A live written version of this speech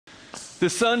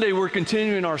This Sunday, we're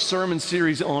continuing our sermon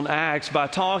series on Acts by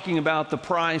talking about the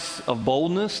price of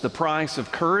boldness, the price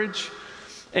of courage.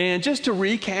 And just to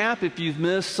recap, if you've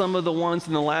missed some of the ones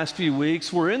in the last few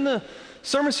weeks, we're in the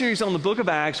sermon series on the book of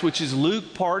Acts, which is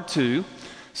Luke part 2.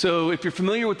 So if you're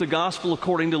familiar with the gospel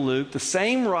according to Luke, the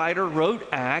same writer wrote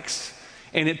Acts,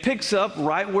 and it picks up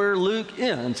right where Luke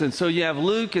ends. And so you have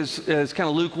Luke as kind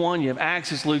of Luke 1, you have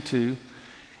Acts as Luke 2.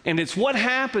 And it's what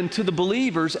happened to the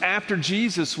believers after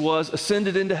Jesus was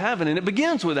ascended into heaven. And it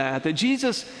begins with that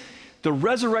Jesus, the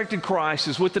resurrected Christ,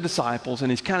 is with the disciples,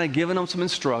 and he's kind of giving them some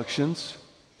instructions.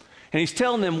 And he's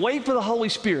telling them, wait for the Holy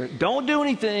Spirit. Don't do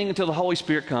anything until the Holy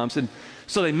Spirit comes. And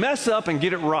so they mess up and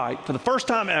get it right. For the first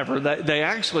time ever, they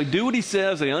actually do what he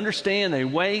says. They understand, they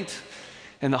wait.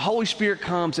 And the Holy Spirit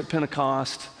comes at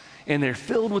Pentecost, and they're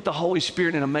filled with the Holy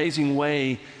Spirit in an amazing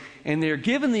way. And they're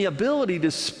given the ability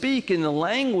to speak in the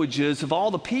languages of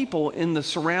all the people in the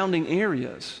surrounding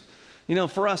areas. You know,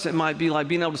 for us, it might be like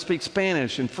being able to speak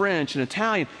Spanish and French and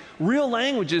Italian, real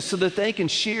languages so that they can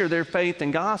share their faith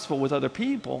and gospel with other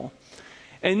people.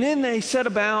 And then they set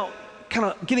about kind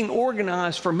of getting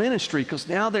organized for ministry because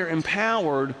now they're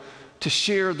empowered to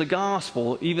share the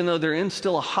gospel, even though they're in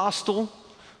still a hostile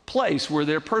place where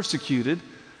they're persecuted.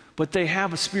 But they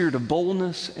have a spirit of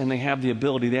boldness, and they have the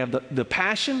ability. They have the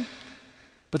passion,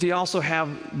 but they also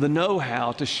have the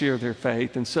know-how to share their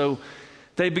faith. And so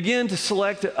they begin to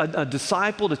select a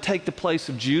disciple to take the place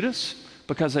of Judas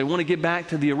because they want to get back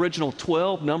to the original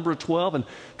 12, number of 12. And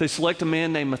they select a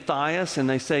man named Matthias, and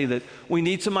they say that we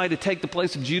need somebody to take the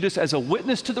place of Judas as a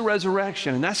witness to the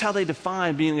resurrection. And that's how they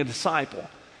define being a disciple,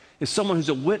 is someone who's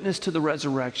a witness to the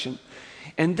resurrection.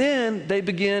 And then they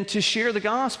begin to share the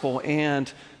gospel.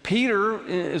 And Peter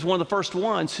is one of the first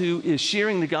ones who is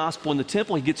sharing the gospel in the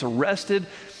temple. He gets arrested.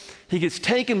 He gets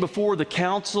taken before the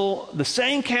council, the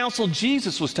same council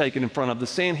Jesus was taken in front of, the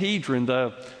Sanhedrin,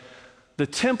 the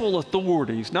temple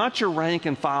authorities, not your rank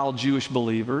and file Jewish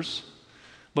believers,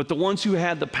 but the ones who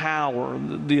had the power,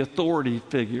 the authority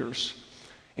figures.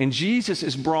 And Jesus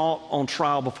is brought on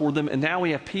trial before them, and now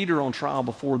we have Peter on trial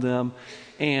before them.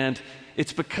 And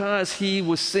it's because he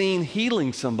was seen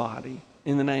healing somebody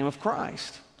in the name of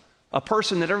Christ, a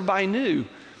person that everybody knew.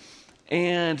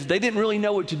 And they didn't really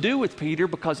know what to do with Peter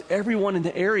because everyone in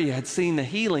the area had seen the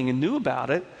healing and knew about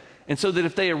it. And so that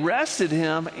if they arrested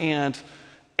him and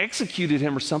executed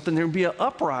him or something, there would be an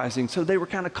uprising. So they were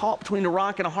kind of caught between a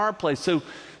rock and a hard place. So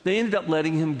they ended up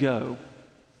letting him go.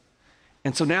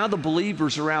 And so now the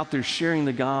believers are out there sharing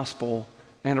the gospel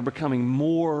and are becoming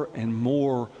more and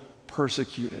more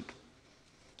persecuted.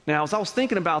 Now, as I was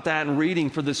thinking about that and reading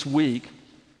for this week,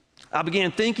 I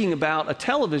began thinking about a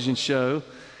television show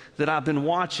that I've been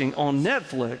watching on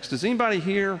Netflix. Does anybody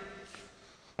here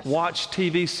watch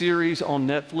TV series on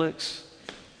Netflix?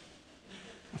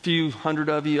 A few hundred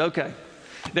of you? Okay.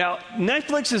 Now,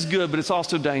 Netflix is good, but it's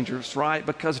also dangerous, right?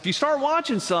 Because if you start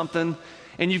watching something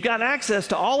and you've got access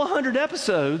to all 100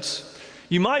 episodes,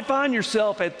 you might find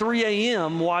yourself at 3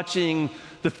 a.m. watching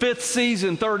the 5th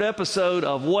season, 3rd episode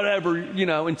of whatever, you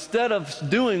know, instead of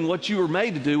doing what you were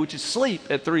made to do, which is sleep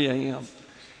at 3 a.m.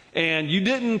 And you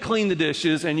didn't clean the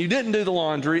dishes, and you didn't do the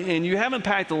laundry, and you haven't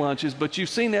packed the lunches, but you've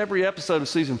seen every episode of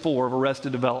season 4 of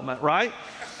Arrested Development, right?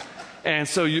 And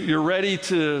so you're ready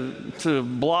to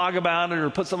blog about it or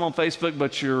put something on Facebook,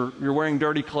 but you're wearing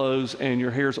dirty clothes and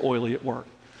your hair's oily at work.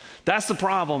 That's the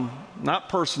problem, not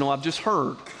personal, I've just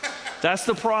heard. That's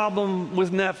the problem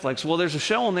with Netflix. Well, there's a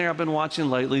show on there I've been watching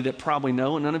lately that probably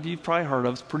know, and none of you have probably heard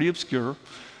of. It's pretty obscure,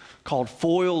 called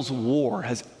Foyle's War.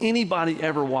 Has anybody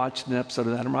ever watched an episode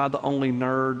of that? Am I the only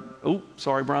nerd? Oh,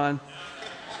 sorry, Brian.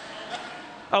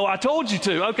 Oh, I told you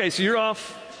to. Okay, so you're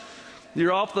off the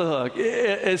hook.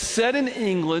 It's set in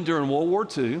England during World War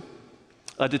II.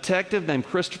 A detective named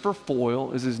Christopher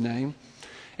Foyle is his name,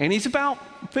 and he's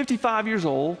about 55 years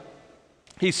old.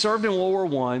 He served in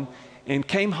World War I. And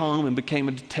came home and became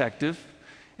a detective.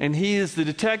 And he is the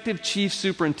detective chief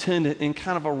superintendent in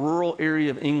kind of a rural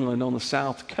area of England on the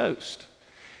south coast.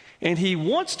 And he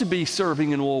wants to be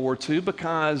serving in World War II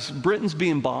because Britain's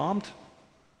being bombed.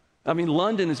 I mean,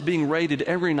 London is being raided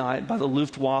every night by the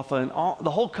Luftwaffe, and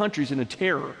the whole country's in a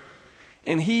terror.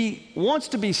 And he wants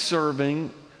to be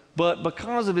serving, but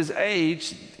because of his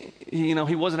age, he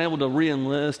wasn't able to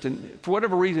re-enlist. And for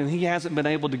whatever reason, he hasn't been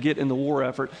able to get in the war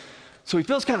effort. So he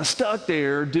feels kind of stuck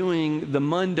there doing the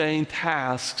mundane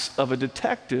tasks of a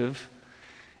detective.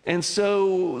 And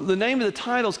so the name of the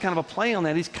title is kind of a play on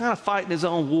that. He's kind of fighting his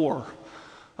own war,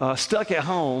 stuck at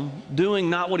home,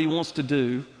 doing not what he wants to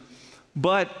do.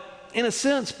 But in a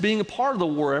sense, being a part of the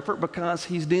war effort because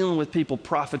he's dealing with people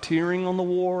profiteering on the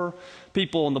war,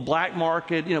 people on the black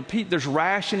market. There's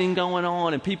rationing going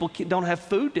on, and people don't have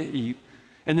food to eat.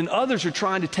 And then others are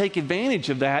trying to take advantage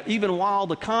of that, even while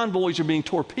the convoys are being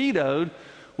torpedoed,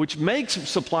 which makes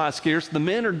supplies scarce. The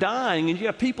men are dying, and you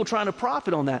have people trying to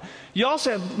profit on that. You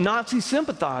also have Nazi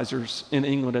sympathizers in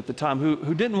England at the time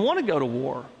who didn't want to go to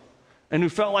war and who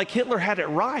felt like Hitler had it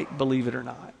right, believe it or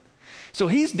not. So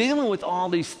he's dealing with all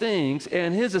these things,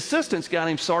 and his assistant's a guy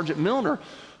named Sergeant Milner,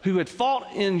 who had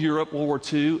fought in Europe, World War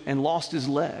II, and lost his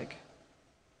leg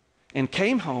and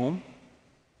came home.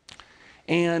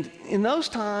 And in those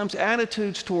times,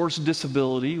 attitudes towards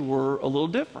disability were a little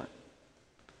different.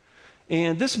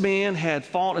 And this man had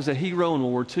fought as a hero in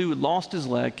World War II, had lost his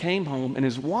leg, came home, and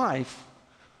his wife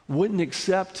wouldn't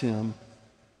accept him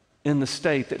in the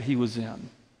state that he was in.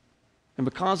 And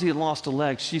because he had lost a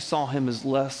leg, she saw him as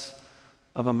less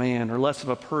of a man or less of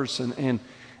a person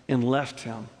and left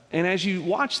him. And as you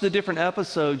watch the different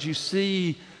episodes, you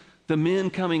see the men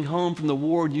coming home from the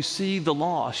war, and you see the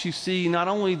loss. You see not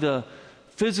only the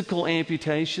physical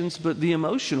amputations, but the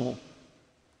emotional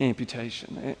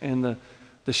amputation and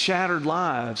the shattered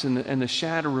lives and the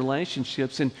shattered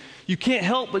relationships. And you can't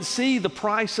help but see the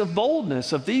price of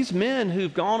boldness of these men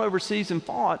who've gone overseas and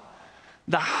fought,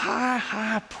 the high,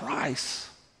 high price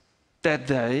that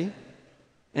they,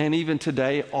 and even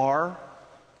today, our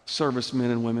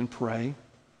servicemen and women pay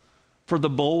for the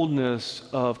boldness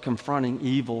of confronting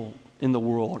evil in the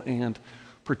world and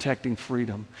protecting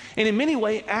freedom. And in many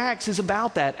ways, Acts is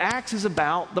about that. Acts is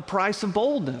about the price of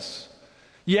boldness.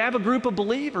 You have a group of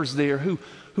believers there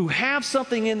who have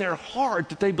something in their heart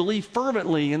that they believe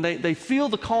fervently, and they feel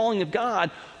the calling of God,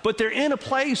 but they're in a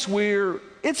place where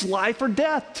it's life or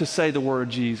death to say the word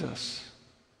Jesus.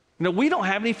 We don't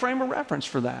have any frame of reference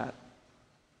for that.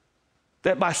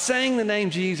 That by saying the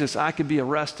name Jesus, I could be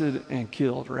arrested and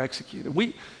killed or executed.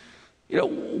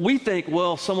 We think,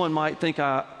 well, someone might think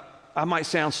I might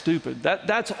sound stupid.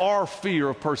 That's our fear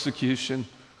of persecution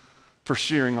for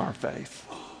sharing our faith.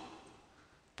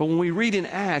 But when we read in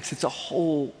Acts, it's a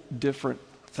whole different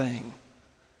thing.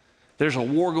 There's a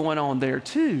war going on there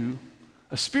too,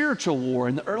 a spiritual war,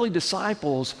 and the early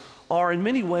disciples are in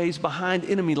many ways behind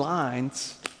enemy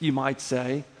lines, you might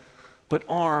say, but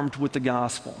armed with the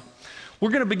gospel. We're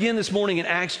going to begin this morning in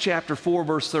Acts chapter 4,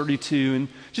 verse 32, and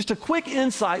just a quick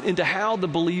insight into how the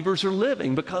believers are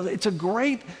living, because it's a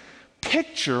great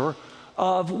picture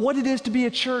of what it is to be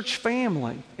a church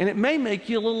family. And it may make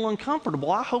you a little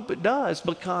uncomfortable. I hope it does,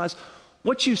 because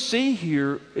what you see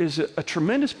here is a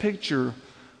tremendous picture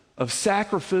of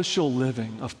sacrificial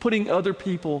living, of putting other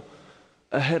people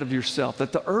ahead of yourself,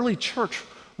 that the early church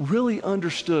really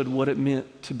understood what it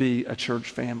meant to be a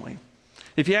church family.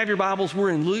 If you have your Bibles, we are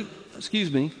in Luke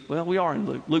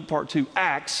part 2,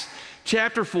 Acts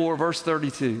chapter 4, verse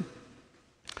 32.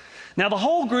 Now the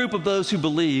whole group of those who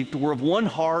believed were of one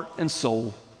heart and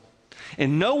soul,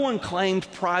 and no one claimed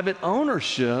private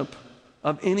ownership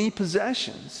of any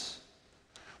possessions.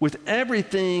 But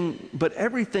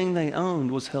everything they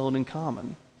owned was held in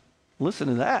common. Listen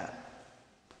to that.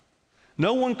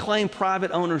 No one claimed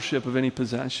private ownership of any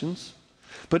possessions,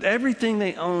 but everything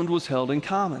they owned was held in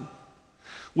common.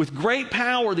 With great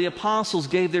power, the apostles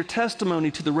gave their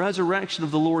testimony to the resurrection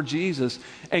of the Lord Jesus,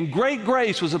 and great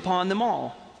grace was upon them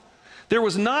all. There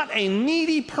was not a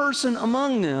needy person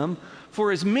among them,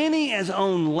 for as many as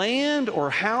owned land or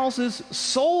houses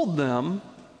sold them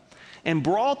and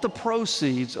brought the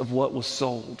proceeds of what was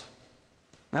sold.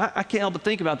 Now, I can't help but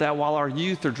think about that while our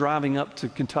youth are driving up to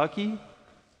Kentucky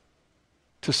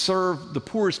to serve the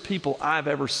poorest people I've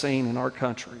ever seen in our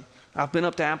country. I've been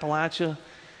up to Appalachia.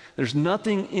 There's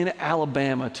nothing in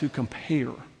Alabama to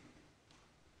compare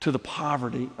to the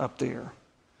poverty up there.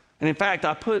 And in fact,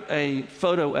 I put a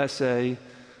photo essay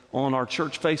on our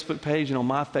church Facebook page and on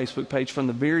my Facebook page from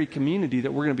the very community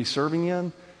that we're going to be serving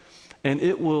in, and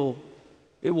it will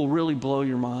really blow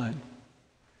your mind.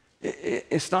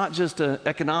 It's not just an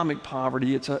economic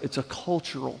poverty, it's a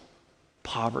cultural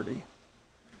poverty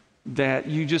that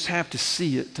you just have to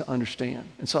see it to understand.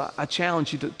 And so I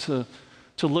challenge you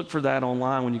to look for that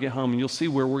online when you get home, and you'll see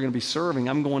where we're going to be serving.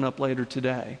 I'm going up later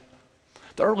today.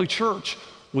 The early church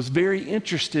was very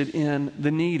interested in the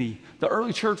needy. The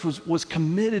early church was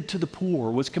committed to the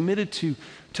poor, was committed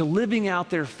to living out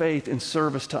their faith in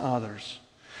service to others.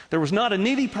 There was not a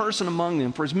needy person among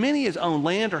them, for as many as owned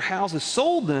land or houses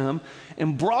sold them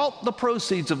and brought the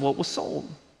proceeds of what was sold.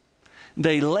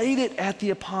 They laid it at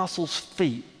the apostles'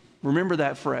 feet. Remember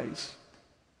that phrase.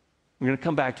 We're going to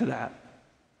come back to that.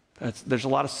 There's a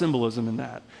lot of symbolism in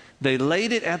that. They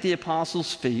laid it at the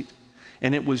apostles' feet,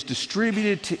 and it was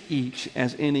distributed to each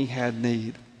as any had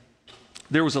need.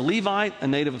 There was a Levite, a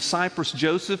native of Cyprus,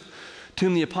 Joseph, to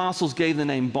whom the apostles gave the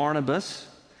name Barnabas.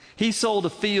 He sold a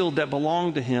field that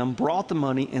belonged to him, brought the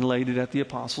money, and laid it at the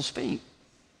apostles' feet.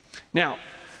 Now,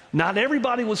 not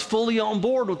everybody was fully on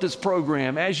board with this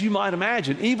program, as you might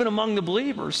imagine, even among the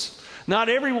believers. Not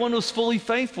everyone was fully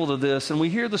faithful to this, and we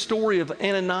hear the story of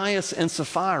Ananias and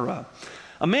Sapphira.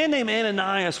 A man named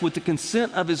Ananias, with the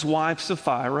consent of his wife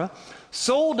Sapphira,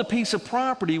 sold a piece of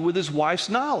property with his wife's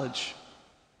knowledge.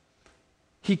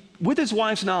 With his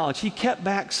wife's knowledge, he kept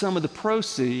back some of the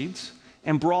proceeds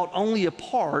and brought only a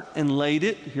part and laid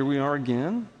it, here we are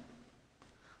again,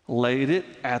 laid it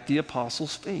at the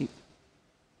apostles' feet.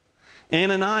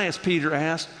 Ananias, Peter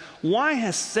asked, why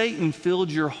has Satan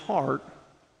filled your heart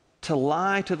to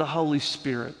lie to the Holy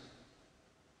Spirit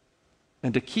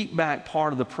and to keep back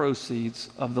part of the proceeds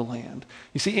of the land?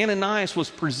 You see, Ananias was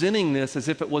presenting this as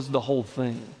if it was the whole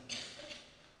thing.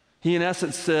 He, in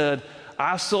essence, said,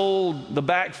 I sold the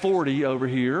back 40 over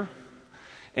here,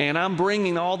 and I'm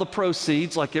bringing all the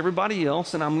proceeds like everybody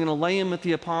else, and I'm going to lay them at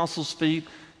the apostles' feet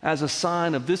as a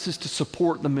sign of this is to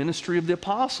support the ministry of the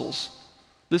apostles.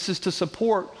 This is to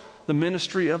support the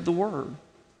ministry of the word.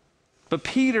 But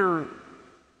Peter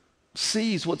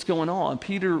sees what's going on.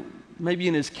 Peter, maybe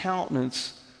in his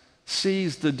countenance,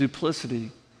 sees the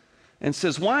duplicity and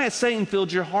says, why has Satan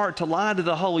filled your heart to lie to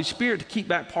the Holy Spirit to keep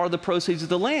back part of the proceeds of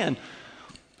the land?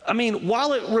 I mean,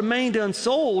 while it remained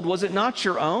unsold, was it not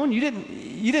your own? You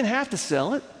didn't have to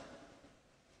sell it.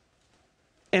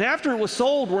 And after it was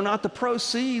sold, were not the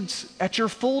proceeds at your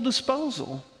full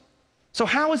disposal? So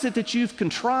how is it that you've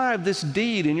contrived this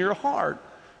deed in your heart?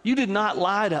 You did not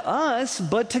lie to us,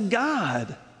 but to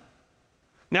God.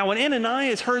 Now, when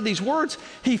Ananias heard these words,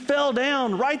 he fell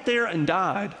down right there and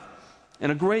died.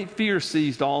 And a great fear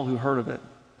seized all who heard of it.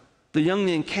 The young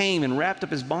men came and wrapped up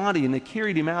his body, and they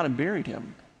carried him out and buried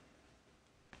him.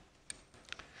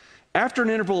 After an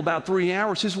interval of about 3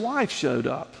 hours, his wife showed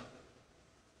up,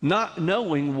 not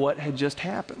knowing what had just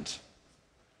happened.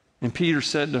 And Peter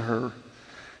said to her,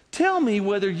 tell me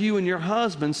whether you and your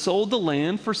husband sold the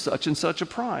land for such and such a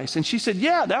price. And she said,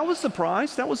 yeah, that was the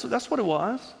price. That's what it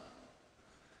was.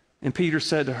 And Peter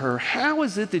said to her, how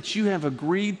is it that you have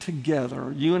agreed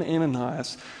together, you and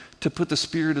Ananias, to put the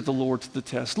Spirit of the Lord to the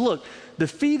test? Look, the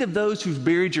feet of those who've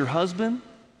buried your husband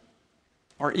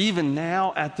are even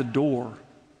now at the door,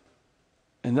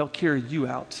 and they'll carry you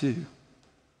out too.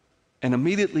 And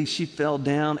immediately she fell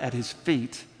down at his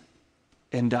feet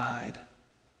and died.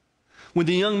 When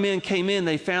the young men came in,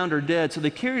 they found her dead. So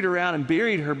they carried her out and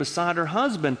buried her beside her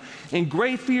husband. And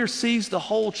great fear seized the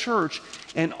whole church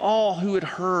and all who had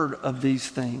heard of these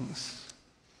things.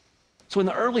 So in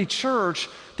the early church,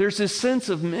 there's this sense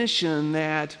of mission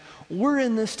that we're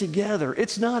in this together.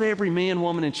 It's not every man,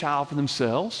 woman, and child for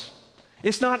themselves.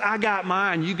 It's not, I got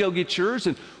mine, you go get yours,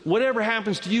 and whatever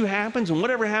happens to you happens, and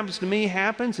whatever happens to me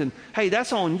happens, and hey,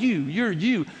 that's on you, you're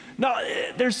you. No,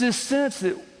 there's this sense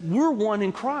that we're one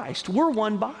in Christ. We're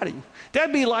one body.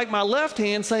 That'd be like my left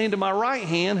hand saying to my right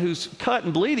hand who's cut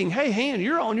and bleeding, hey, hand,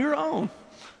 you're on your own.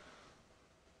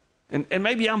 And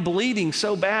maybe I'm bleeding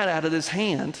so bad out of this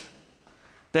hand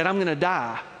that I'm going to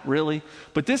die, really.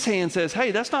 But this hand says,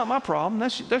 hey, that's not my problem.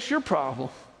 That's your problem.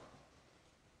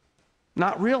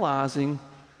 Not realizing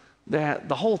that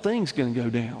the whole thing's going to go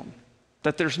down,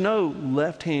 that there's no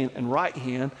left hand and right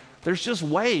hand. There's just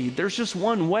Wade. There's just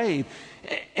one Wade.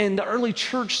 And the early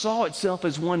church saw itself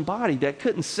as one body that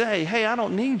couldn't say, hey, I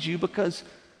don't need you, because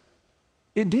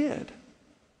it did.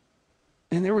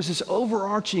 And there was this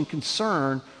overarching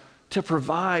concern to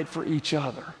provide for each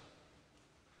other.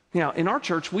 Now, in our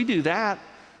church, we do that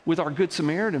with our Good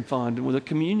Samaritan Fund and with the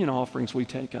communion offerings we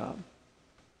take up.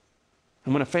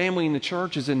 And when a family in the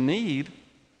church is in need,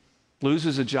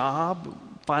 loses a job,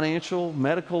 financial,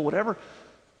 medical, whatever,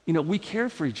 we care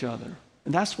for each other.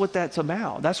 And that's what that's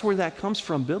about. That's where that comes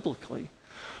from biblically.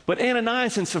 But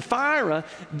Ananias and Sapphira,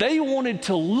 they wanted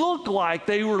to look like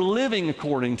they were living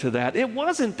according to that. It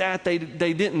wasn't that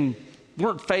they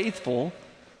weren't faithful.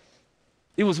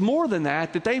 It was more than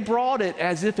that they brought it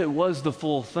as if it was the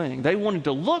full thing. They wanted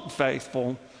to look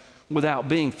faithful without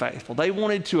being faithful. They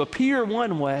wanted to appear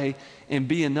one way and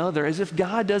be another, as if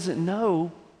God doesn't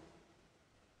know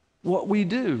what we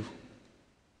do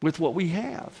with what we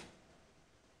have.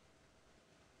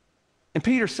 And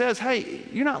Peter says, hey,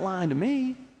 you're not lying to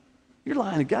me. You're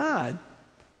lying to God.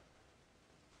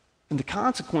 And the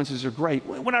consequences are great.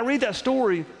 When I read that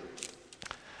story,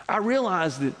 I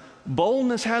realize that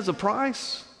boldness has a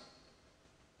price,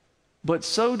 but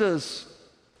so does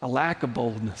a lack of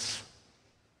boldness.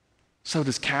 So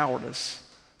does cowardice.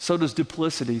 So does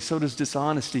duplicity. So does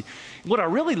dishonesty. What I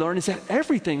really learned is that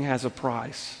everything has a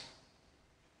price.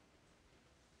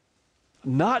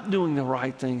 Not doing the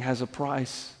right thing has a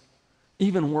price,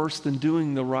 even worse than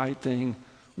doing the right thing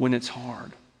when it's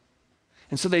hard.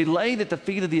 And so they laid at the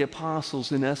feet of the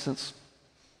apostles, in essence,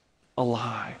 a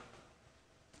lie.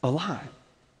 A lie.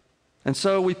 And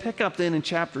so we pick up then in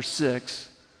chapter 6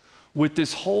 with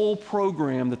this whole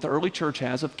program that the early church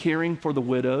has of caring for the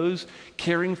widows,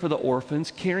 caring for the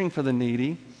orphans, caring for the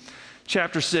needy.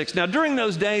 Chapter 6. Now, during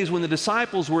those days when the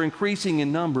disciples were increasing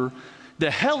in number, the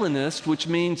Hellenists, which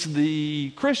means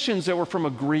the Christians that were from a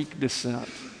Greek descent,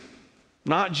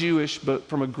 not Jewish, but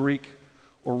from a Greek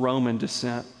or Roman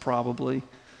descent, probably,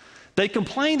 they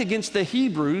complained against the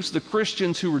Hebrews, the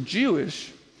Christians who were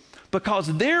Jewish,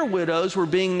 because their widows were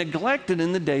being neglected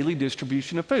in the daily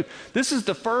distribution of food. This is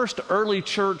the first early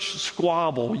church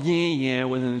squabble,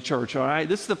 within the church, all right?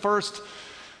 This is the first,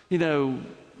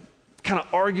 kind of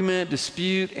argument,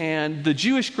 dispute, and the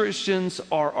Jewish Christians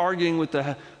are arguing with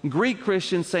the Greek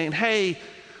Christians saying, hey,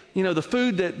 the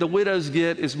food that the widows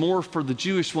get is more for the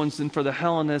Jewish ones than for the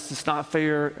Hellenists. It's not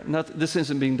fair. This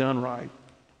isn't being done right.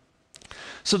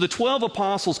 So the 12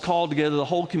 apostles called together the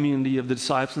whole community of the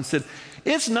disciples and said,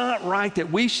 it's not right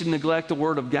that we should neglect the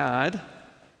word of God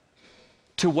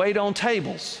to wait on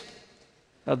tables.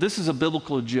 Now, this is a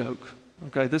biblical joke,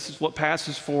 okay? This is what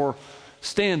passes for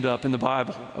stand-up in the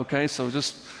Bible, okay? So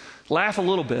just laugh a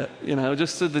little bit,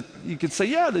 just so that you could say,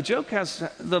 yeah,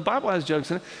 the Bible has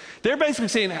jokes in it. They're basically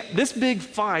saying this big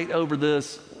fight over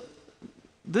this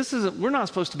we're not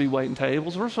supposed to be waiting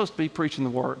tables. We're supposed to be preaching the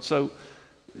word. So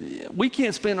we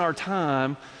can't spend our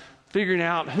time figuring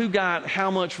out who got how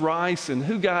much rice and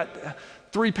who got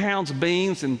 3 pounds of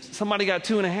beans and somebody got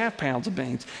 2.5 pounds of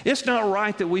beans. It's not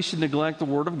right that we should neglect the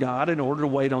word of God in order to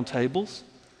wait on tables.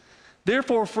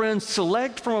 Therefore, friends,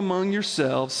 select from among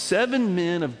yourselves 7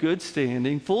 men of good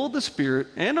standing, full of the Spirit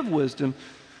and of wisdom,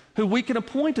 who we can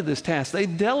appoint to this task. They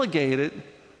delegate it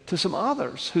to some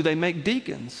others who they make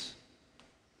deacons,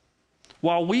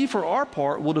 while we, for our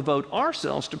part, will devote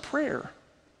ourselves to prayer.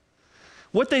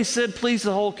 What they said pleased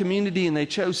the whole community, and they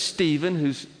chose Stephen,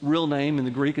 whose real name in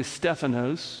the Greek is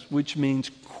Stephanos, which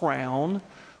means crown,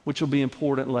 which will be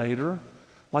important later,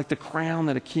 like the crown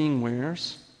that a king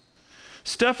wears.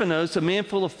 Stephanos, a man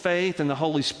full of faith and the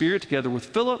Holy Spirit, together with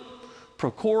Philip,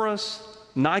 Prochorus,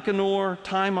 Nicanor,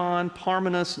 Timon,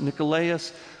 Parmenas,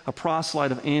 Nicolaus, a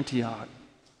proselyte of Antioch.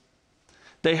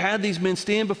 They had these men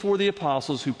stand before the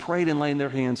apostles, who prayed and laid their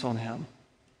hands on him.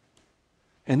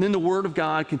 And then the word of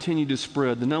God continued to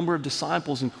spread. The number of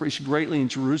disciples increased greatly in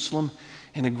Jerusalem,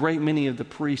 and a great many of the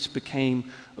priests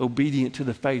became obedient to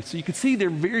the faith. So you can see they're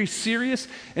very serious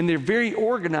and they're very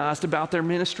organized about their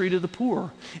ministry to the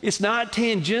poor. It's not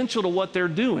tangential to what they're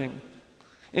doing.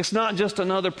 It's not just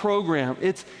another program.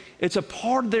 It's a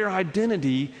part of their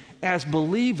identity as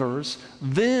believers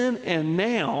then and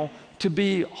now to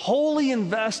be wholly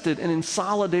invested and in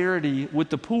solidarity with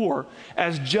the poor.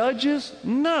 As judges?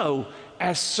 No,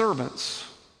 as servants.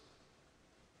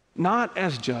 Not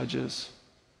as judges,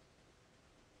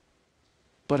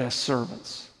 but as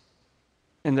servants.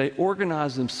 And they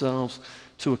organize themselves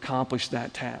to accomplish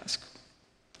that task.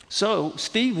 So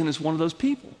Stephen is one of those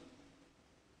people.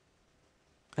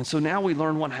 And so now we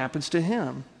learn what happens to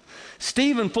him.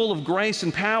 Stephen, full of grace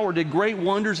and power, did great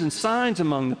wonders and signs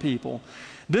among the people.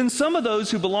 Then some of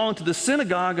those who belonged to the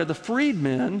synagogue of the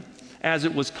freedmen, as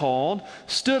it was called,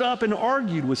 stood up and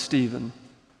argued with Stephen.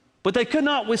 But they could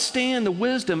not withstand the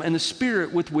wisdom and the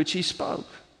spirit with which he spoke.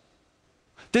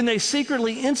 Then they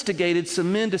secretly instigated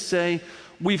some men to say,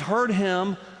 we've heard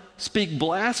him speak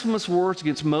blasphemous words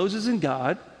against Moses and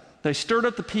God. They stirred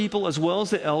up the people as well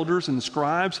as the elders and the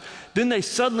scribes. Then they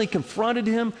suddenly confronted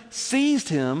him, seized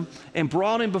him, and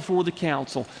brought him before the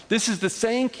council. This is the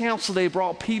same council they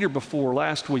brought Peter before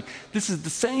last week. This is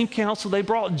the same council they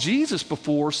brought Jesus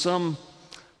before some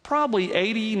probably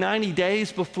 80, 90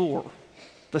 days before.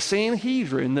 The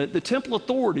Sanhedrin, the temple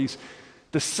authorities,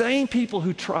 the same people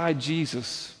who tried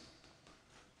Jesus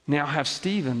now have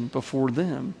Stephen before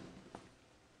them.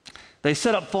 They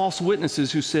set up false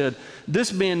witnesses who said,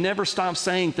 this man never stops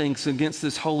saying things against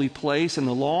this holy place and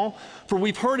the law, for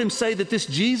we've heard him say that this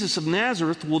Jesus of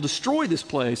Nazareth will destroy this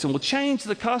place and will change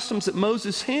the customs that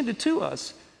Moses handed to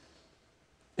us.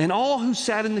 And all who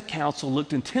sat in the council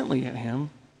looked intently at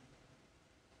him,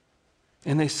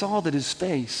 and they saw that his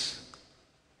face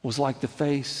was like the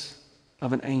face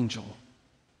of an angel.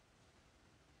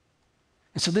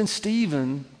 And so then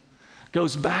Stephen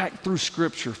goes back through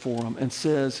Scripture for them and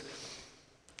says,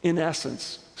 in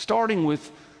essence, starting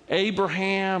with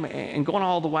Abraham and going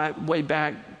all the way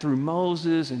back through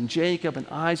Moses and Jacob and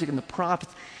Isaac and the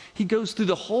prophets. He goes through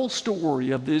the whole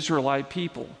story of the Israelite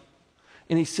people.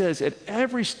 And he says, at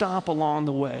every stop along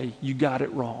the way, you got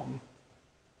it wrong.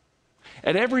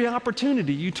 At every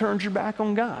opportunity, you turned your back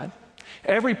on God.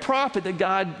 Every prophet that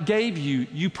God gave you,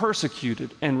 you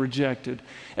persecuted and rejected.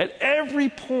 At every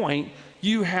point,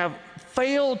 you have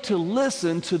failed to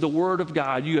listen to the word of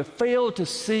God. You have failed to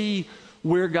see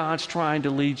where God's trying to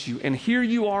lead you. And here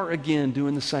you are again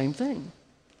doing the same thing.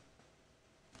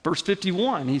 Verse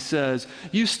 51, he says,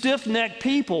 you stiff-necked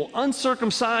people,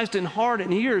 uncircumcised in heart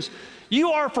and ears,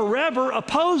 you are forever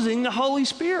opposing the Holy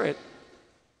Spirit,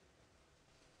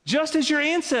 just as your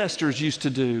ancestors used to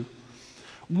do.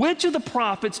 Which of the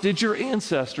prophets did your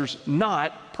ancestors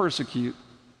not persecute?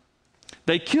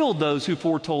 They killed those who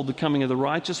foretold the coming of the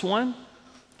righteous one,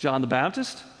 John the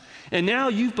Baptist, and now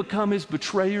you've become his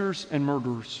betrayers and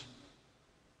murderers.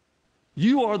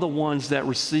 You are the ones that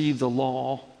receive the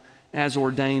law as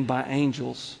ordained by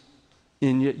angels,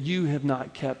 and yet you have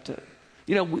not kept it.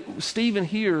 You know, Stephen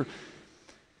here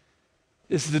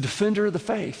is the defender of the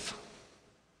faith.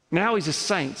 Now he's a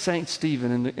saint, Saint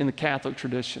Stephen in the Catholic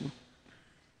tradition.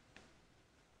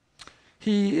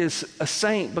 He is a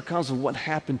saint because of what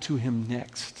happened to him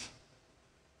next.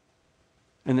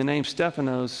 And the name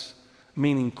Stephanos,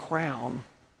 meaning crown,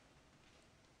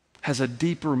 has a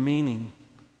deeper meaning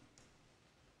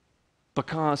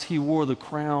because he wore the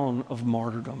crown of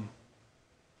martyrdom.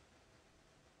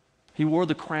 He wore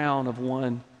the crown of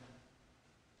one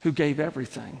who gave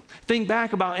everything. Think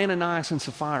back about Ananias and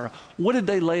Sapphira. What did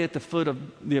they lay at the feet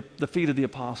of the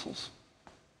apostles?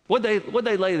 What'd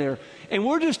they lay there? And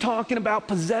we're just talking about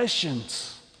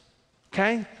possessions,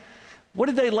 okay? What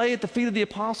did they lay at the feet of the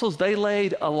apostles? They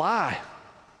laid a lie.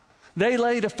 They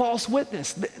laid a false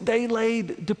witness. They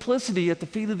laid duplicity at the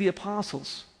feet of the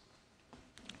apostles.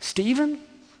 Stephen,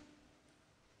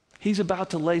 he's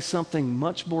about to lay something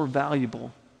much more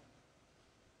valuable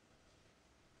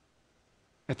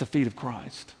at the feet of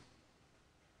Christ.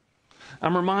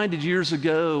 I'm reminded years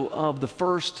ago of the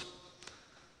first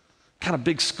kind of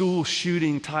big school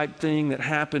shooting type thing that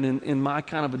happened in my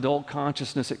kind of adult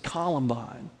consciousness at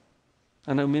Columbine.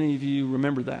 I know many of you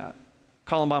remember that.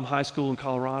 Columbine High School in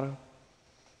Colorado.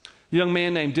 A young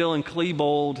man named Dylan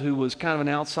Klebold, who was kind of an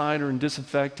outsider and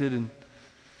disaffected and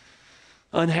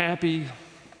unhappy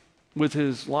with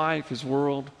his life, his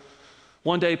world,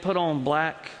 one day put on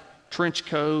black trench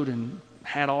coat and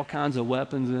had all kinds of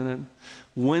weapons in it,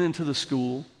 went into the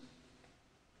school.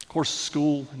 Of course, the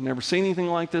school had never seen anything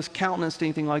like this, countenanced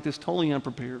anything like this, totally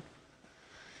unprepared,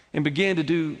 and began to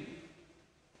do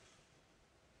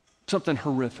something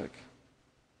horrific.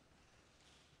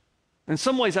 In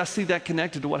some ways, I see that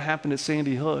connected to what happened at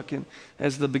Sandy Hook and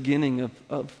as the beginning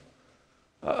of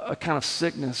a kind of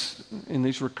sickness in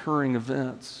these recurring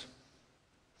events.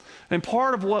 And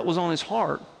part of what was on his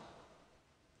heart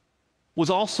was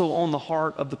also on the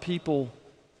heart of the people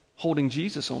holding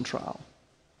Jesus on trial.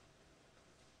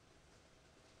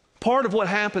 Part of what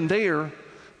happened there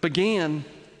began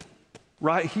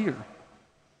right here.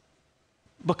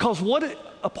 Because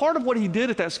a part of what he did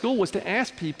at that school was to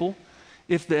ask people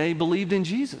if they believed in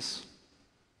Jesus.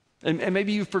 And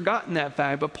maybe you've forgotten that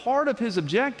fact, but part of his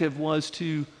objective was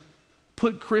to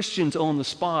put Christians on the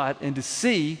spot and to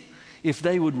see if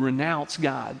they would renounce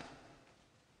God.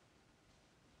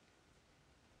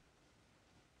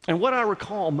 And what I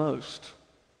recall most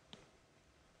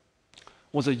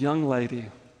was a young lady,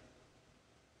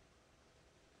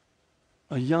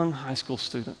 a young high school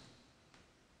student,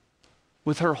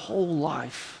 with her whole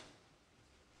life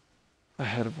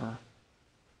ahead of her.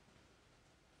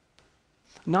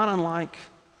 Not unlike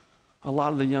a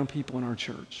lot of the young people in our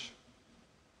church.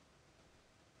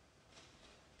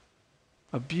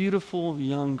 A beautiful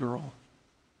young girl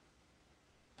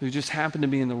who just happened to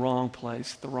be in the wrong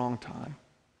place at the wrong time.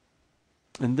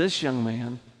 And this young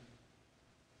man,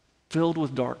 filled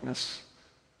with darkness,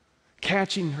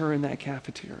 catching her in that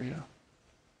cafeteria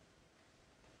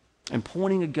and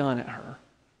pointing a gun at her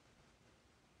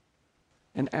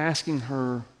and asking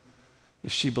her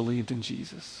if she believed in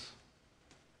Jesus.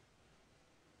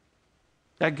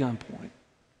 At gunpoint.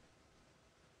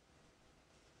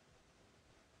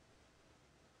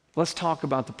 Let's talk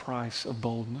about the price of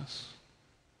boldness.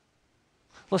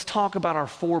 Let's talk about our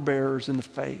forebears in the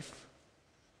faith.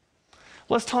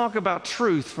 Let's talk about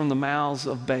truth from the mouths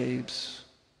of babes.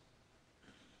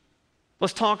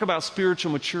 Let's talk about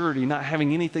spiritual maturity not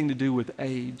having anything to do with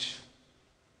age.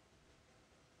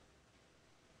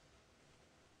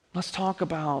 Let's talk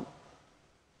about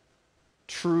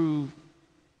true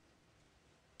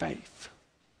faith.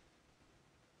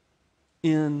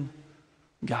 in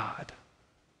God.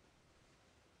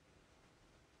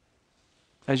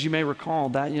 As you may recall,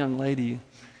 that young lady,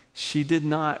 she did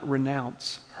not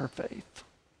renounce her faith.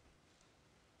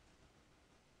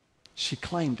 She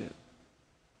claimed it.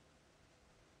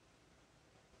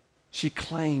 She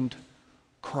claimed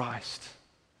Christ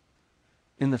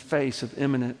in the face of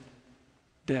imminent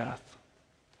death.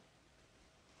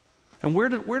 And where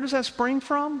does that spring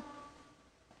from?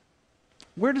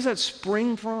 Where does that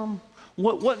spring from?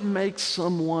 What makes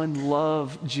someone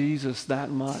love Jesus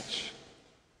that much?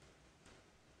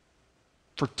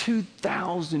 For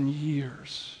 2,000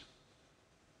 years,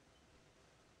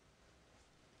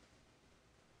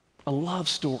 a love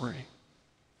story,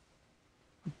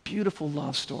 a beautiful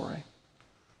love story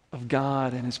of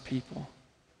God and his people.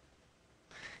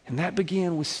 And that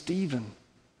began with Stephen,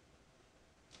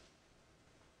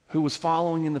 who was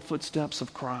following in the footsteps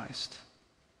of Christ.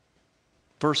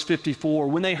 Verse 54,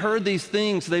 when they heard these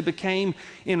things, they became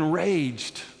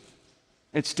enraged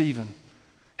at Stephen.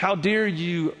 How dare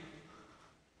you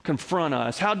confront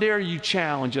us? How dare you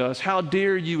challenge us? How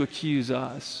dare you accuse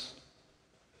us?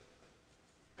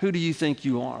 Who do you think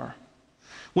you are?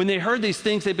 When they heard these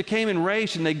things, they became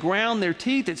enraged and they ground their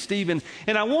teeth at Stephen.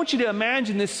 And I want you to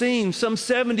imagine this scene, some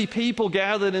 70 people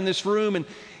gathered in this room,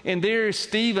 and there's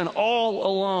Stephen all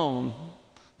alone.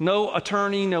 No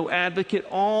attorney, no advocate,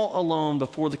 all alone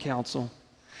before the council.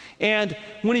 And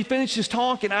when he finishes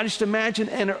talking, I just imagine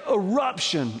an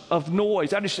eruption of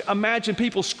noise. I just imagine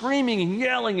people screaming and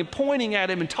yelling and pointing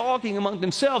at him and talking among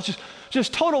themselves,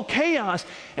 just total chaos.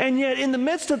 And yet in the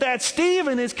midst of that,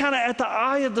 Stephen is kind of at the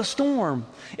eye of the storm.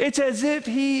 It's as if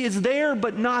he is there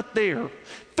but not there.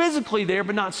 Physically there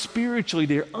but not spiritually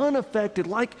there, unaffected,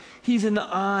 like he's in the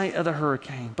eye of the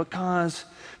hurricane. Because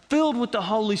filled with the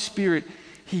Holy Spirit,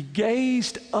 he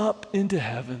gazed up into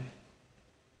heaven.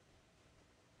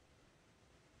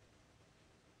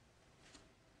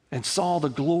 And saw the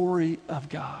glory of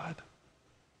God.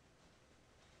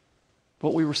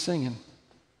 What we were singing,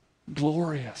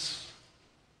 glorious,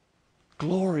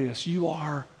 glorious, you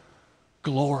are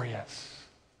glorious.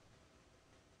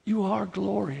 You are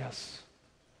glorious.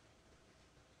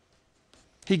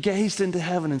 He gazed into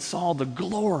heaven and saw the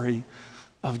glory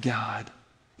of God.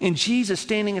 And Jesus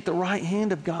standing at the right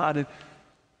hand of God.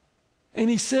 And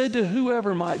he said to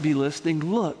whoever might be listening,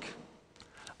 look,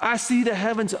 I see the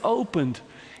heavens opened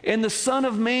and the Son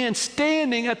of Man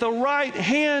standing at the right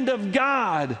hand of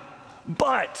God.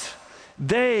 But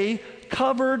they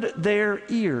covered their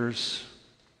ears.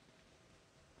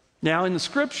 Now in the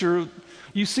scripture,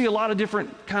 you see a lot of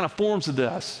different kind of forms of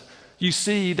this. You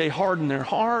see they hardened their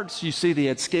hearts. You see they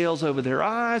had scales over their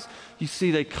eyes. You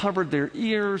see they covered their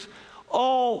ears.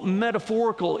 All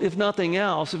metaphorical, if nothing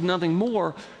else, if nothing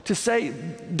more, to say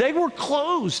they were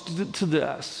closed to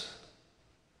this.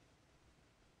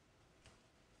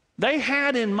 They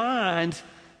had in mind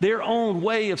their own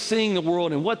way of seeing the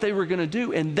world and what they were going to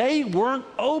do, and they weren't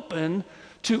open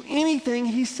to anything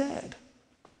he said.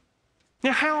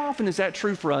 Now, how often is that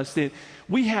true for us, that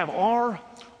we have our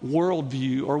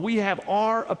worldview, or we have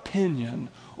our opinion,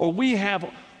 or we have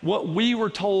what we were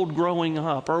told growing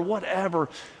up, or whatever,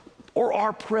 or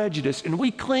our prejudice, and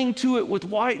we cling to it with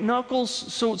white knuckles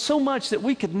so much that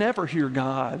we could never hear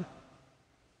God?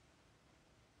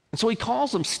 And so he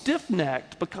calls them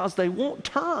stiff-necked because they won't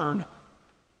turn.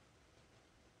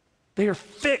 They are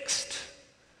fixed.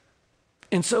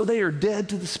 And so they are dead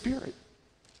to the Spirit.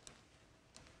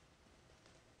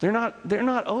 They're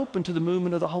not open to the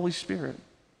movement of the Holy Spirit.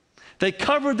 They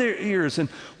covered their ears, and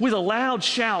with a loud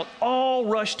shout, all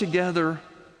rushed together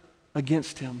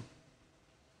against him.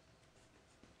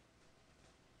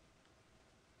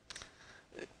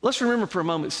 Let's remember for a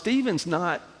moment, Stephen's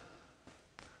not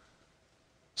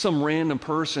some random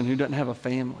person who doesn't have a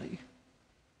family.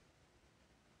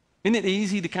 Isn't it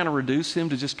easy to kind of reduce him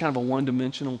to just kind of a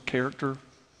one-dimensional character?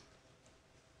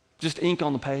 Just ink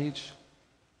on the page?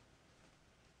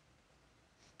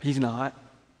 He's not.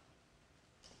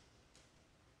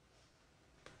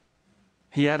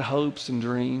 He had hopes and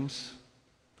dreams.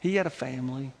 He had a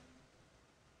family.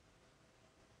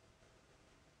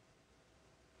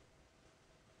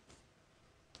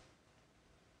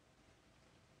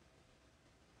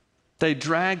 They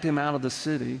dragged him out of the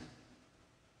city,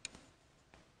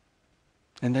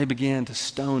 and they began to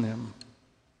stone him,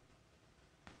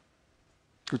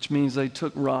 which means they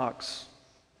took rocks,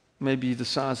 maybe the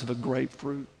size of a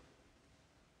grapefruit.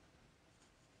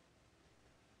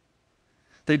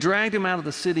 They dragged him out of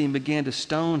the city and began to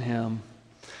stone him.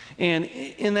 And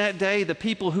in that day, the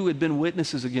people who had been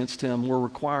witnesses against him were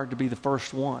required to be the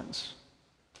first ones.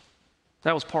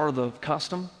 That was part of the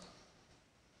custom.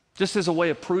 just as a way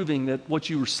of proving that what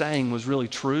you were saying was really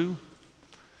true.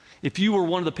 If you were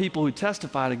one of the people who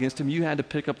testified against him, you had to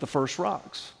pick up the first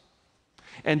rocks.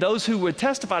 And those who had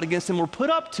testified against him were put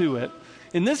up to it,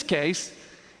 in this case,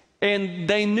 and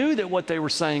they knew that what they were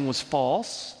saying was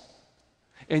false,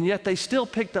 and yet they still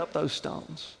picked up those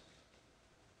stones.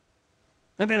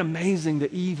 Isn't it amazing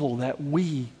the evil that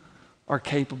we are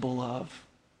capable of?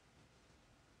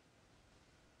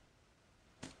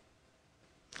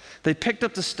 They picked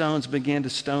up the stones and began to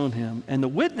stone him, and the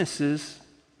witnesses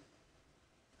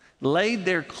laid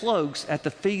their cloaks at the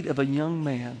feet of a young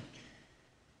man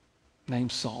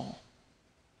named Saul,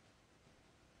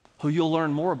 who you'll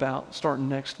learn more about starting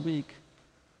next week,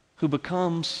 who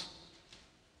becomes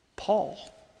Paul.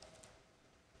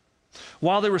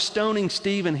 While they were stoning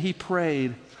Stephen, he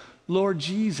prayed, "Lord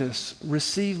Jesus,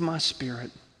 receive my spirit."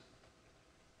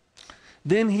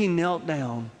 Then he knelt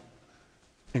down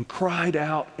and cried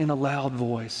out in a loud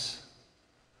voice,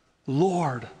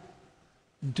 "Lord,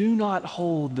 do not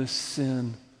hold this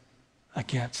sin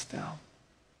against them."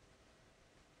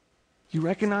 You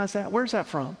recognize that? Where's that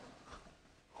from?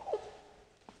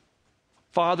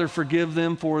 Father, forgive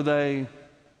them, for they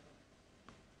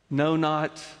know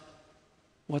not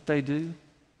what they do.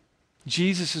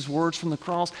 Jesus' words from the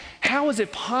cross. How is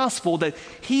it possible that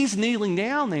he's kneeling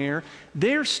down there,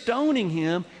 they're stoning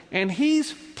him, and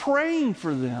he's praying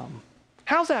for them?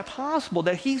 How's that possible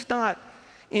that he's not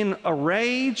in a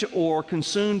rage or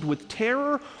consumed with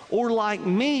terror, or like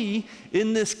me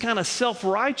in this kind of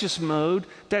self-righteous mode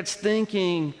that's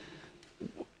thinking,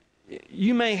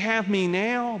 you may have me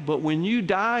now, but when you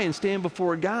die and stand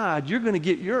before God, you're going to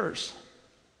get yours.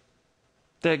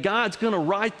 That God's going to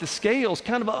right the scales,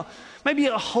 kind of maybe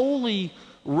a holy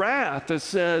wrath that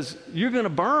says you're going to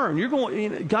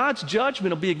burn. God's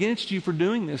judgment will be against you for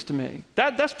doing this to me.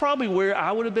 That's probably where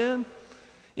I would have been,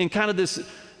 in kind of this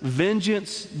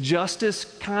vengeance, justice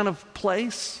kind of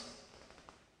place.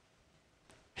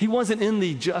 He wasn't in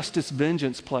the justice,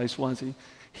 vengeance place, was he?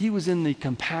 He was in the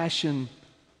compassion,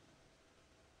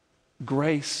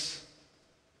 grace,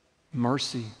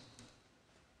 mercy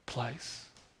place.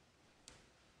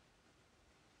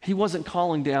 He wasn't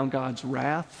calling down God's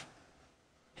wrath.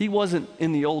 He wasn't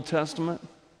in the Old Testament.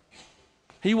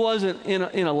 He wasn't in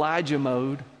Elijah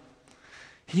mode.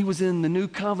 He was in the New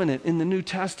Covenant, in the New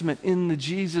Testament, in the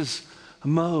Jesus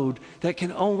mode that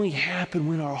can only happen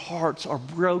when our hearts are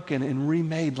broken and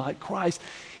remade like Christ.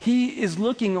 He is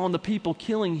looking on the people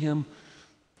killing him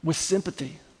with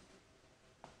sympathy.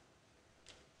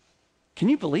 Can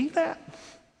you believe that?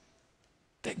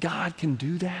 That God can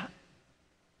do that?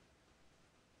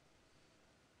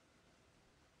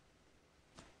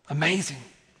 Amazing.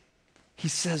 He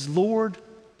says, "Lord,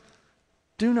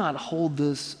 do not hold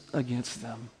this against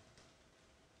them."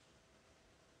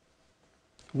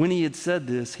 When he had said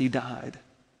this, he died,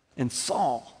 and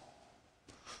Saul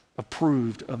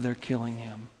approved of their killing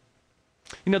him.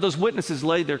 You know, those witnesses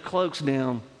laid their cloaks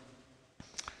down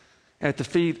at the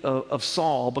feet of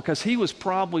Saul because he was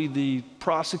probably the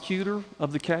prosecutor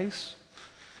of the case.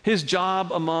 His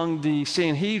job among the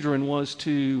Sanhedrin was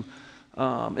to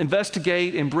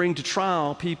investigate and bring to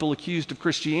trial people accused of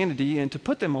Christianity and to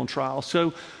put them on trial.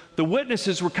 So the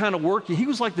witnesses were kind of working. He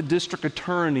was like the district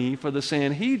attorney for the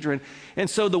Sanhedrin. And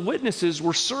so the witnesses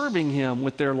were serving him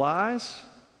with their lies.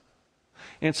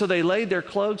 And so they laid their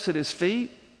cloaks at his feet.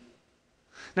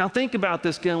 Now think about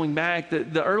this going back.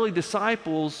 The early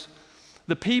disciples,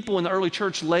 the people in the early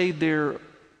church laid their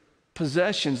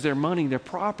possessions, their money, their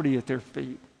property at their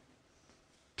feet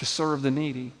to serve the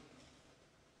needy.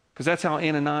 Because that's how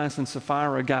Ananias and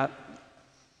Sapphira got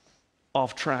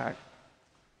off track.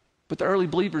 But the early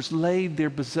believers laid their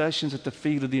possessions at the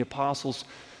feet of the apostles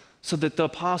so that the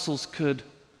apostles could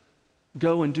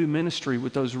go and do ministry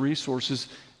with those resources.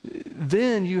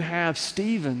 Then you have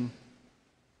Stephen,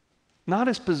 not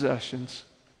his possessions,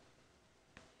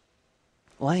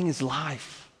 laying his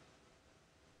life.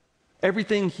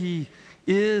 Everything he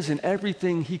is and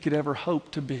everything he could ever hope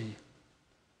to be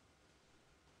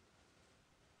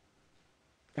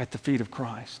at the feet of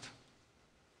Christ.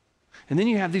 And then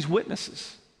you have these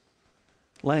witnesses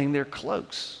laying their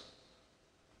cloaks.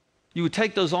 You would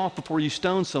take those off before you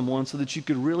stone someone so that you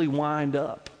could really wind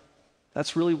up.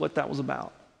 That's really what that was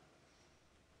about.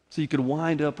 So you could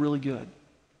wind up really good.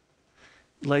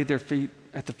 Laid their feet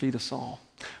at the feet of Saul.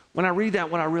 When I read that,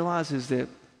 what I realize is that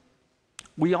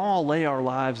we all lay our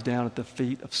lives down at the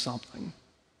feet of something.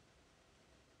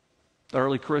 The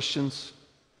early Christians,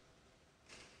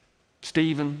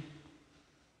 Stephen,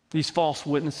 these false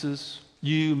witnesses,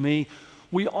 you, me,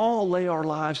 we all lay our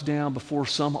lives down before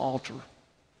some altar.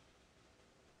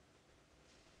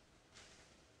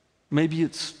 Maybe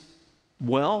it's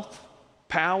wealth,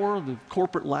 power, the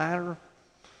corporate ladder.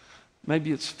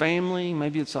 Maybe it's family,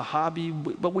 maybe it's a hobby,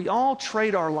 but we all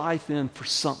trade our life in for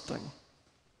something.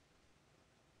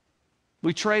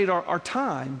 We trade our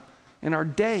time and our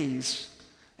days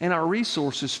and our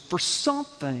resources for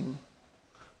something,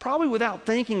 probably without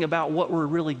thinking about what we're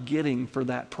really getting for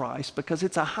that price, because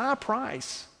it's a high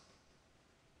price.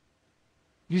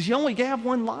 Because you only have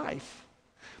one life.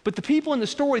 But the people in the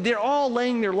story, they're all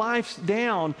laying their lives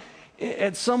down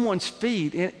at someone's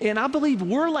feet. And I believe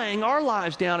we're laying our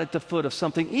lives down at the foot of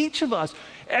something. Each of us,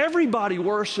 everybody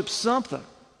worships something.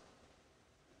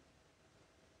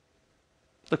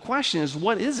 The question is,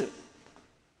 what is it?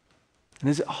 And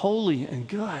is it holy and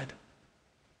good?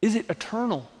 Is it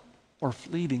eternal or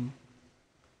fleeting?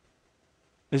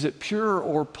 Is it pure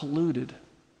or polluted?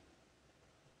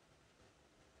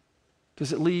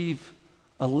 Does it leave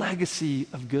a legacy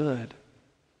of good?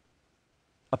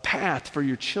 A path for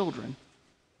your children,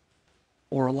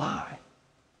 or a lie?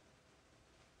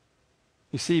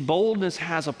 You see, boldness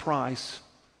has a price,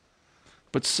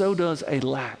 but so does a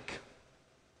lack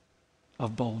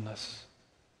of boldness.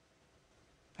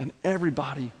 And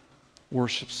everybody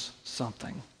worships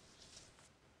something.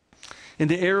 In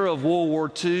the era of World War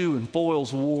II and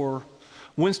Foyle's War,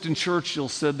 Winston Churchill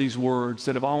said these words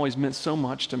that have always meant so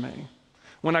much to me.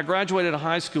 When I graduated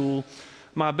high school,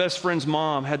 my best friend's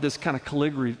mom had this kind of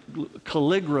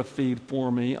calligraphy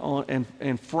for me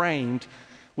and framed,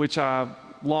 which I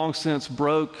long since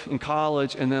broke in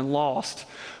college and then lost.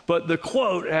 But the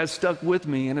quote has stuck with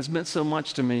me and has meant so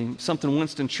much to me, something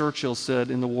Winston Churchill said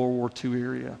in the World War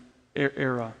II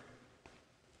era.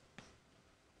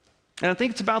 And I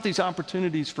think it's about these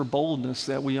opportunities for boldness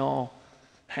that we all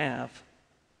have.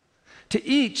 To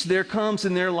each, there comes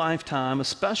in their lifetime a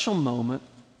special moment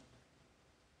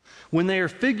when they are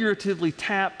figuratively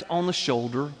tapped on the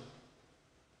shoulder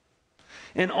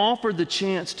and offered the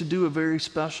chance to do a very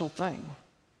special thing,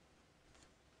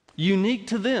 unique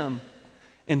to them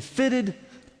and fitted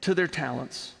to their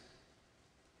talents.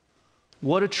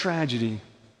 What a tragedy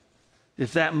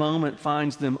if that moment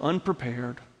finds them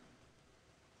unprepared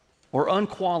or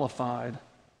unqualified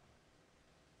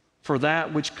for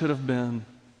that which could have been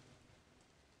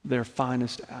their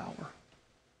finest hour.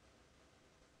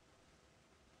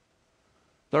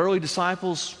 The early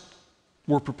disciples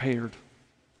were prepared.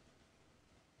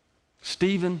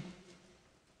 Stephen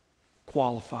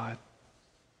qualified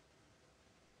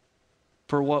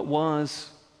for what was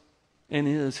and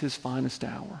is his finest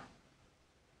hour.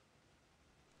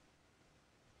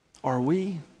 Are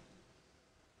we?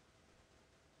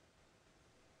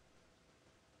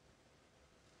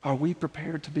 Are we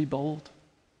prepared to be bold?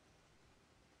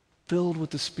 Filled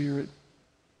with the Spirit,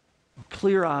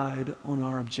 clear-eyed on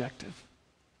our objective,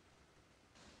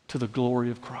 to the glory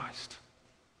of Christ.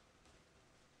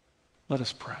 Let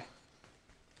us pray.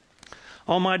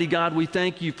 Almighty God, we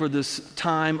thank you for this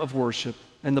time of worship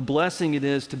and the blessing it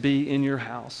is to be in your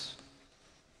house.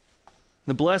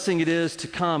 The blessing it is to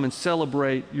come and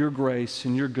celebrate your grace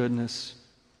and your goodness.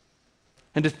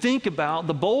 And to think about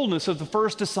the boldness of the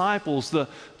first disciples, the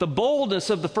boldness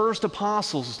of the first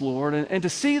apostles, Lord, and to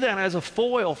see that as a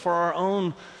foil for our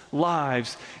own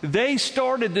lives. They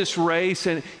started this race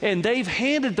and they've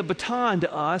handed the baton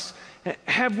to us.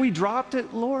 Have we dropped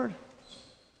it, Lord?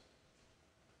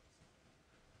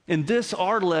 In this,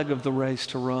 our leg of the race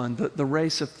to run, the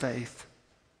race of faith,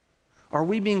 are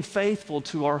we being faithful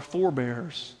to our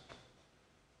forebears?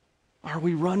 Are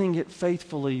we running it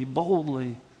faithfully,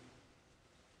 boldly?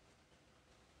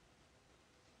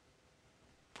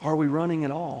 Are we running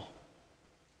at all?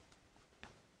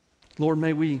 Lord,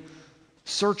 may we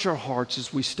search our hearts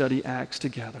as we study Acts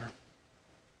together,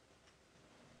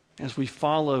 as we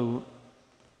follow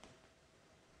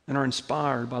and are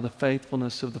inspired by the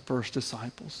faithfulness of the first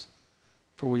disciples.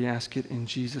 For we ask it in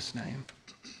Jesus' name.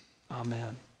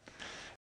 Amen.